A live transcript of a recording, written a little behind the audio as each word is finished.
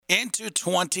Into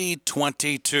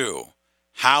 2022,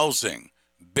 housing,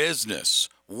 business,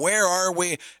 where are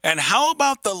we? And how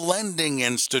about the lending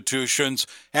institutions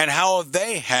and how have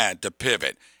they had to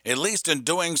pivot? At least in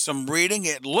doing some reading,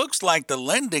 it looks like the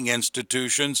lending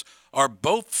institutions are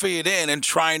both feet in and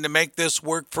trying to make this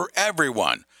work for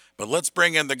everyone. But let's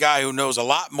bring in the guy who knows a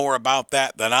lot more about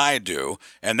that than I do,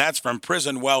 and that's from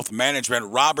Prison Wealth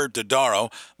Management, Robert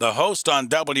Dodaro, the host on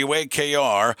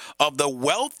WAKR of the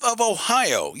Wealth of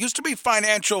Ohio. Used to be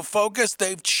Financial Focus.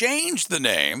 They've changed the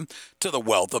name to the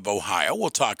Wealth of Ohio.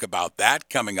 We'll talk about that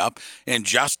coming up in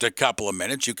just a couple of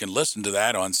minutes. You can listen to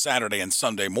that on Saturday and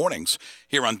Sunday mornings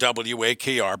here on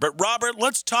WAKR. But Robert,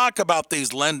 let's talk about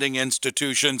these lending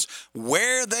institutions,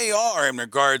 where they are in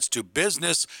regards to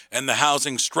business and the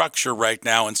housing structure right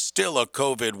now in still a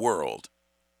COVID world.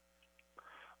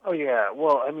 Oh, yeah.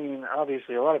 Well, I mean,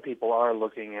 obviously, a lot of people are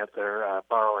looking at their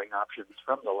borrowing options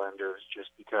from the lenders just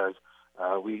because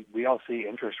we all see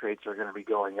interest rates are going to be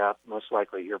going up, most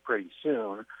likely here pretty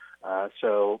soon.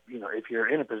 So, if you're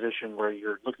in a position where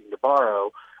you're looking to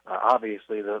borrow,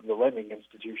 obviously the lending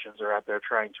institutions are out there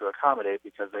trying to accommodate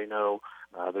because they know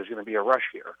there's going to be a rush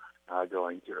here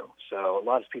going through. So a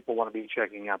lot of people want to be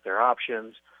checking out their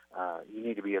options. You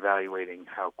need to be evaluating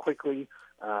how quickly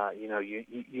you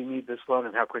need this loan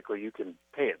and how quickly you can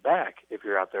pay it back if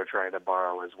you're out there trying to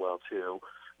borrow as well too.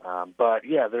 But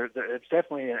yeah, it's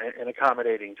definitely an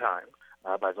accommodating time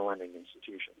by the lending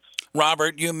institutions.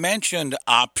 Robert, you mentioned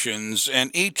options,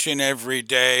 and each and every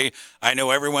day, I know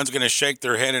everyone's going to shake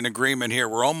their head in agreement here.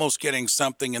 We're almost getting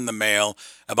something in the mail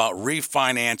about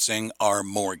refinancing our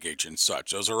mortgage and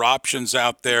such. Those are options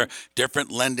out there.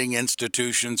 Different lending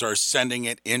institutions are sending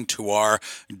it into our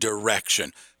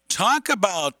direction. Talk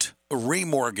about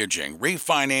remortgaging,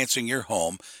 refinancing your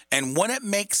home, and when it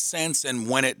makes sense and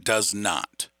when it does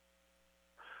not.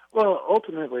 Well,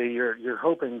 ultimately, you're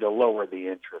hoping to lower the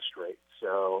interest rate.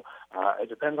 So it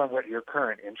depends on what your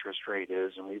current interest rate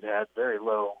is, and we've had very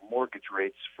low mortgage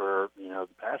rates for the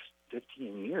past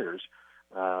 15 years,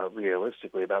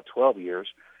 realistically about 12 years.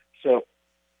 So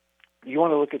you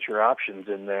want to look at your options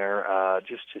in there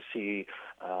just to see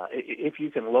if you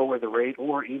can lower the rate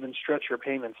or even stretch your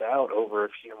payments out over a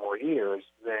few more years,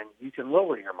 then you can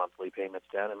lower your monthly payments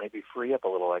down and maybe free up a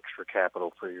little extra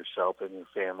capital for yourself and your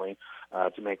family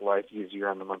to make life easier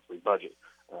on the monthly budget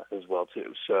as well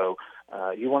too. So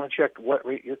you want to check what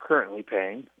rate you're currently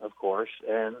paying, of course,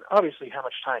 and obviously how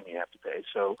much time you have to pay.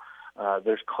 So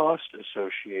there's cost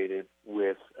associated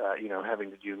with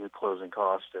having to do new closing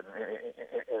costs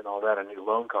and all that, and new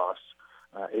loan costs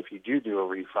if you do a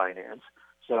refinance.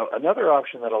 So another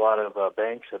option that a lot of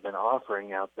banks have been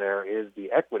offering out there is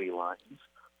the equity lines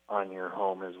on your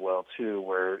home as well too,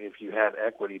 where if you have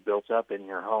equity built up in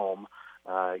your home,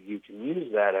 you can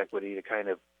use that equity to kind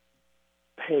of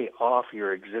pay off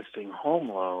your existing home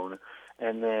loan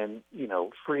and then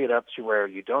free it up to where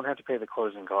you don't have to pay the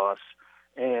closing costs.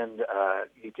 And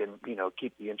you can,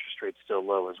 keep the interest rate still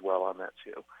low as well on that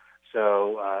too.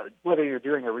 So whether you're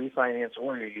doing a refinance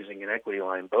or you're using an equity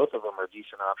line, both of them are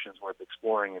decent options worth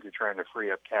exploring if you're trying to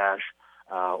free up cash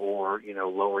or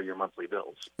lower your monthly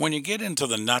bills. When you get into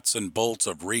the nuts and bolts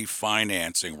of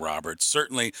refinancing, Robert,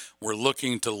 certainly we're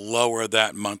looking to lower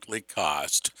that monthly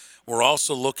cost. We're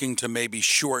also looking to maybe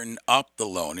shorten up the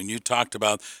loan. And you talked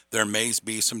about there may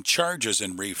be some charges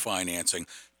in refinancing.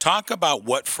 Talk about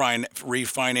what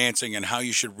refinancing and how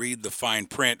you should read the fine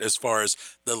print as far as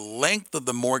the length of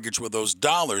the mortgage with those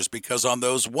dollars, because on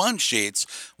those one sheets,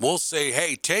 we'll say,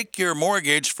 hey, take your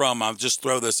mortgage from, I'll just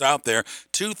throw this out there,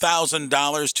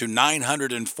 $2,000 to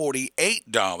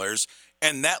 $948,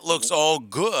 and that looks all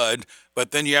good,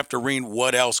 but then you have to read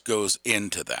what else goes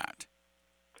into that.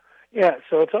 Yeah,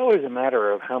 so it's always a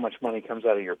matter of how much money comes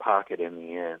out of your pocket in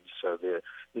the end. So the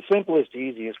simplest,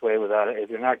 easiest way without it, if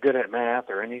you're not good at math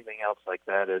or anything else like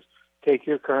that, is take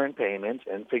your current payment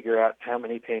and figure out how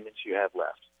many payments you have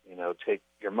left. Take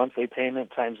your monthly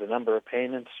payment times the number of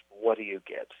payments. What do you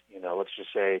get? Let's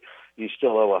just say you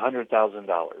still owe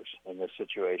 $100,000 in this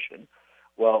situation.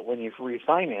 Well, when you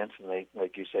refinance and they,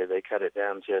 like you say, they cut it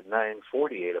down to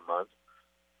 $948 a month,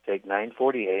 take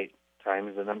 $948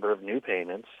 times the number of new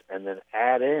payments, and then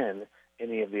add in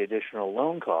any of the additional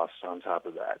loan costs on top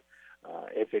of that.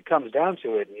 If it comes down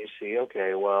to it and you see,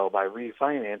 okay, well, by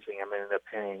refinancing, I'm going to end up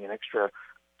paying an extra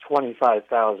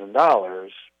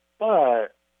 $25,000,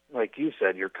 but like you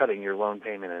said, you're cutting your loan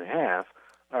payment in half.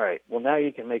 All right, well, now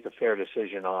you can make a fair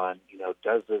decision on,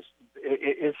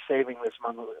 is saving this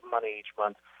money each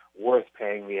month worth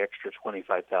paying the extra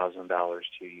 $25,000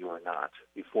 to you or not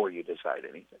before you decide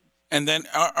anything. And then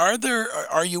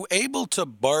are you able to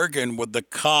bargain with the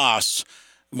costs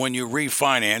when you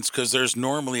refinance, because there's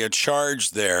normally a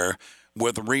charge there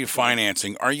with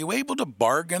refinancing. Are you able to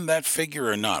bargain that figure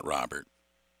or not, Robert?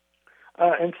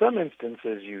 In some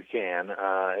instances, you can.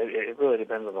 It really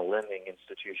depends on the lending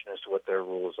institution as to what their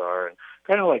rules are. And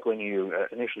kind of like when you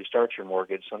initially start your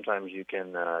mortgage, sometimes you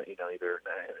can, either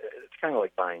it's kind of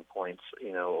like buying points,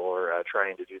 or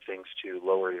trying to do things to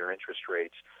lower your interest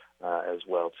rates as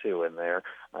well too. In there,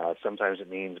 sometimes it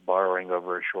means borrowing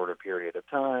over a shorter period of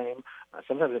time.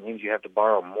 Sometimes it means you have to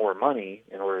borrow more money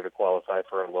in order to qualify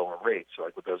for a lower rate. So,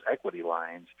 like with those equity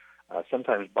lines,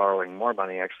 sometimes borrowing more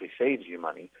money actually saves you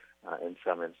money in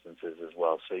some instances as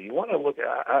well. So you want to look at,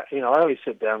 I always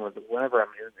sit down with, whenever I'm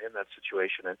in that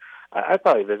situation, and I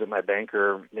probably visit my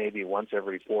banker maybe once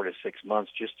every 4 to 6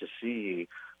 months just to see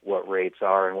what rates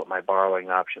are and what my borrowing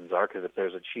options are. Because if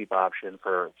there's a cheap option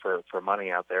for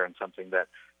money out there and something that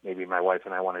maybe my wife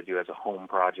and I want to do as a home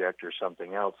project or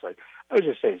something else, I would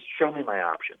just say, show me my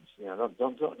options.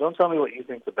 Don't tell me what you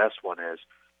think the best one is.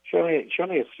 Show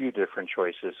me a few different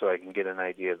choices so I can get an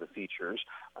idea of the features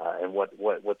and what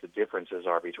the differences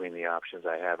are between the options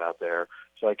I have out there,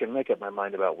 so I can make up my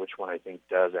mind about which one I think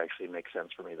does actually make sense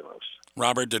for me the most.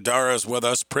 Robert Dodaro is with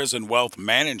us, Prison Wealth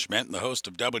Management, the host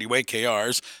of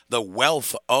WAKR's The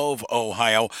Wealth of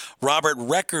Ohio. Robert,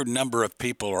 record number of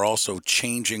people are also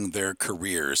changing their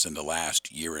careers in the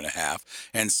last year and a half,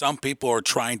 and some people are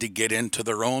trying to get into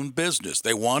their own business.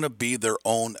 They want to be their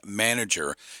own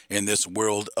manager in this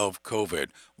world of COVID.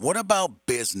 What about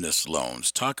business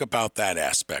loans? Talk about that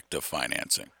aspect of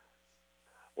financing.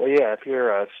 Well, yeah, if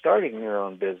you're starting your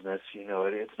own business,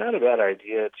 it's not a bad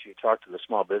idea to talk to the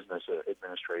Small Business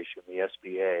Administration, the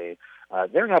SBA.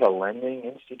 They're not a lending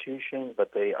institution,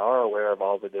 but they are aware of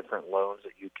all the different loans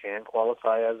that you can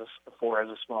qualify for as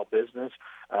a small business,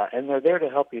 and they're there to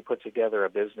help you put together a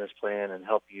business plan and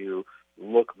help you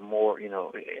look more,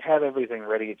 have everything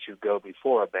ready to go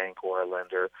before a bank or a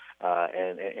lender,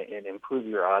 and improve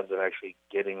your odds of actually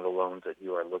getting the loans that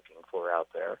you are looking for out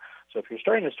there. So if you're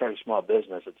starting to start a small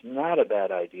business, it's not a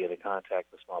bad idea to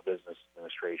contact the Small Business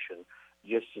Administration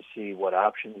just to see what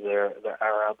options there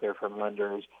are out there from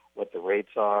lenders, what the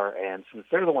rates are, and since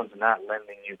they're the ones not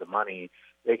lending you the money,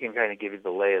 they can kind of give you the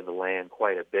lay of the land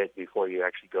quite a bit before you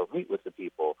actually go meet with the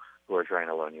people who are trying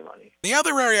to loan you money. The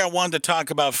other area I wanted to talk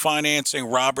about financing,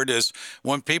 Robert, is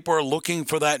when people are looking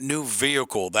for that new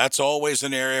vehicle. That's always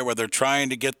an area where they're trying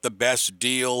to get the best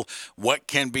deal, what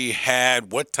can be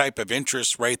had, what type of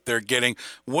interest rate they're getting.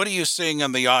 What are you seeing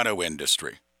in the auto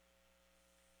industry?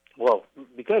 Well,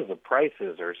 because the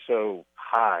prices are so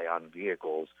high on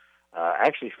vehicles,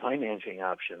 actually financing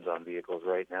options on vehicles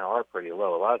right now are pretty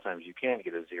low. A lot of times you can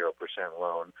get a 0%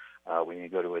 loan when you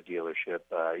go to a dealership.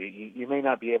 You may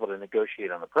not be able to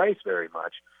negotiate on the price very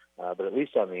much, but at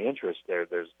least on the interest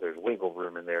there's wiggle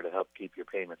room in there to help keep your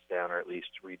payments down, or at least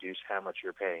reduce how much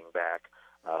you're paying back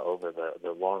over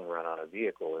the long run on a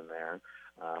vehicle in there.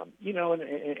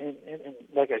 And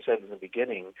like I said in the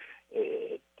beginning,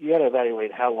 you got to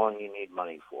evaluate how long you need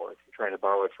money for. If you're trying to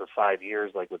borrow it for 5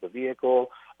 years, like with a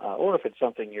vehicle, or if it's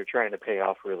something you're trying to pay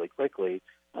off really quickly.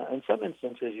 In some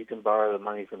instances, you can borrow the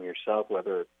money from yourself,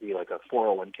 whether it be like a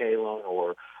 401k loan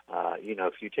or,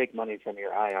 if you take money from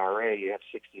your IRA, you have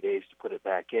 60 days to put it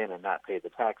back in and not pay the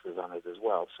taxes on it as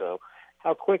well. So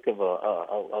how quick of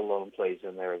a loan plays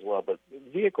in there as well. But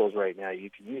vehicles right now you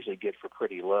can usually get for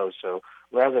pretty low. So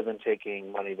rather than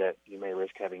taking money that you may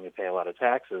risk having to pay a lot of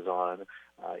taxes on,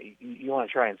 you want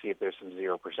to try and see if there's some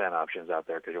 0% options out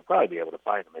there, because you'll probably be able to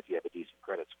find them if you have a decent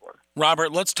credit score.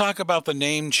 Robert, let's talk about the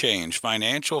name change.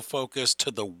 Financial Focus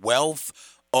to the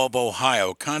Wealth of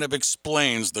Ohio kind of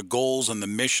explains the goals and the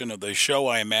mission of the show,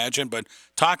 I imagine. But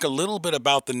talk a little bit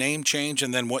about the name change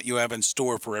and then what you have in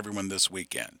store for everyone this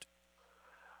weekend.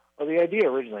 Well, the idea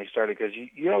originally started because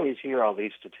you always hear all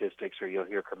these statistics, or you'll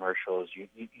hear commercials. You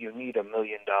need $1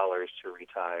 million to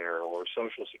retire, or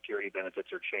Social Security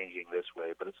benefits are changing this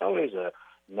way. But it's always a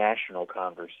national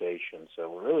conversation. So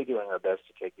we're really doing our best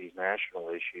to take these national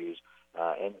issues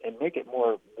and make it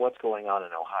more what's going on in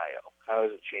Ohio. How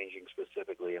is it changing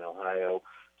specifically in Ohio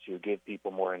to give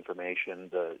people more information?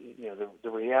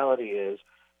 The reality is,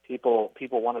 People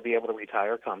want to be able to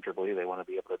retire comfortably. They want to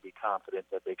be able to be confident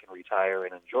that they can retire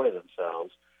and enjoy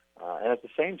themselves. And at the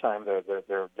same time,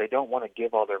 they don't want to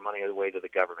give all their money away to the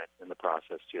government in the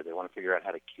process, too. They want to figure out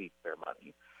how to keep their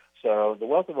money. So the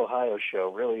Wealth of Ohio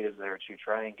show really is there to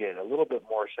try and get a little bit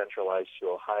more centralized to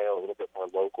Ohio, a little bit more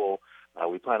local.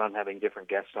 We plan on having different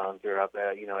guests on throughout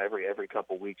that, every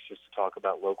couple of weeks, just to talk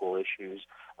about local issues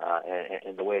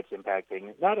and the way it's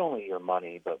impacting not only your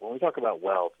money, but when we talk about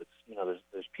wealth, it's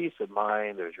there's peace of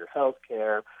mind, there's your health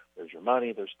care, there's your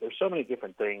money. There's so many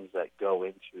different things that go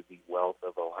into the wealth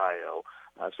of Ohio.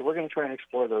 So we're going to try and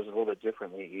explore those a little bit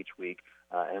differently each week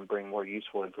and bring more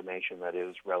useful information that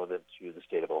is relevant to the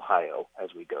state of Ohio as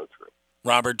we go through.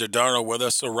 Robert Dodaro with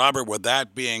us. So, Robert, with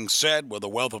that being said, with the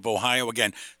Wealth of Ohio,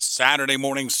 again, Saturday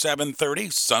morning,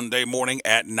 7:30, Sunday morning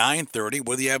at 9:30.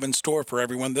 What do you have in store for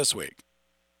everyone this week?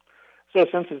 So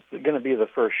since it's going to be the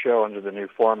first show under the new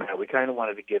format, we kind of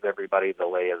wanted to give everybody the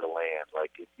lay of the land.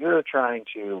 Like, if you're trying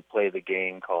to play the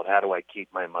game called How Do I Keep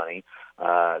My Money,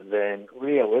 then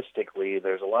realistically,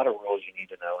 there's a lot of rules you need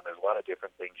to know, and there's a lot of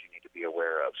different things you need to be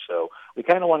aware of. So we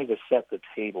kind of wanted to set the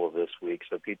table this week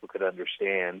so people could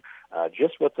understand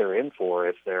just what they're in for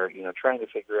if they're, trying to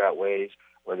figure out ways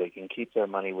where they can keep their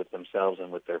money with themselves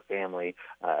and with their family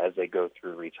as they go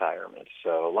through retirement.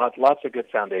 So lots of good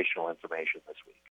foundational information this week.